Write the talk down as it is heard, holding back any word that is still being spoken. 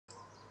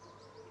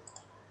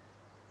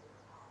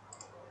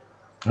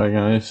Hi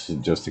guys,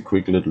 just a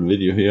quick little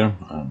video here.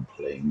 I'm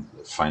playing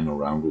the final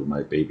round with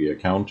my baby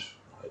account.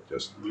 I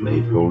just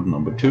played hole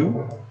number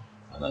 2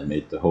 and I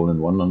made the hole in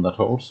one on that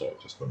hole, so I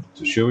just wanted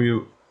to show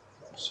you.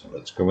 So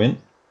let's go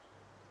in.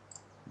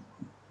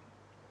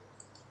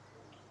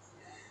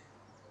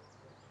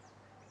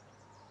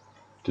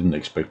 Didn't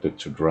expect it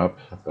to drop,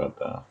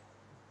 but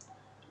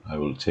I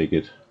will take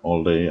it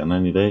all day and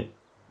any day.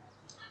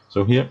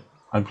 So here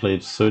I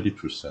played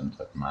 30%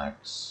 at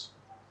max.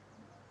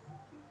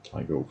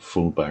 I go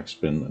full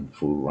backspin and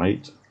full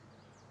right.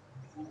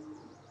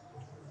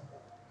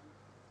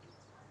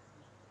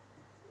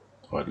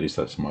 Or at least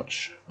as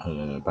much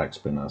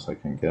backspin as I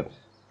can get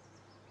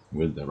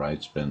with the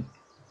right spin.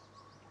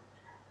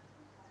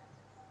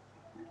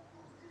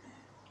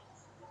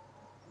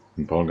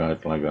 And ball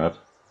guide like that.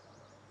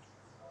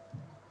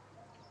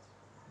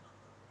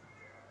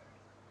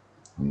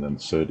 And then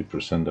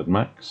 30% at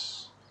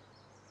max.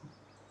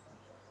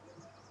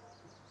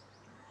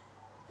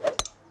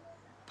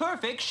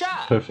 Perfect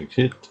shot. Perfect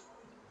hit.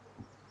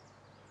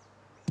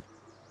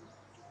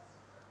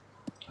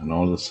 And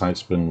all the side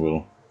spin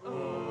will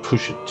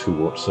push it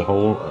towards the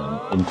hole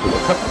and into the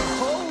cup.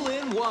 Hole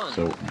in one.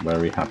 So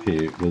very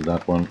happy with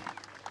that one.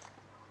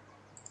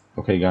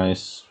 Okay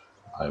guys,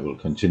 I will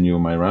continue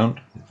my round.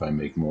 If I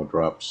make more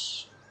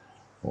drops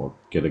or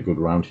get a good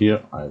round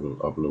here, I will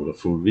upload a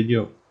full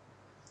video.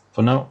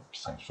 For now,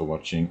 thanks for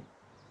watching.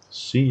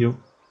 See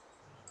you.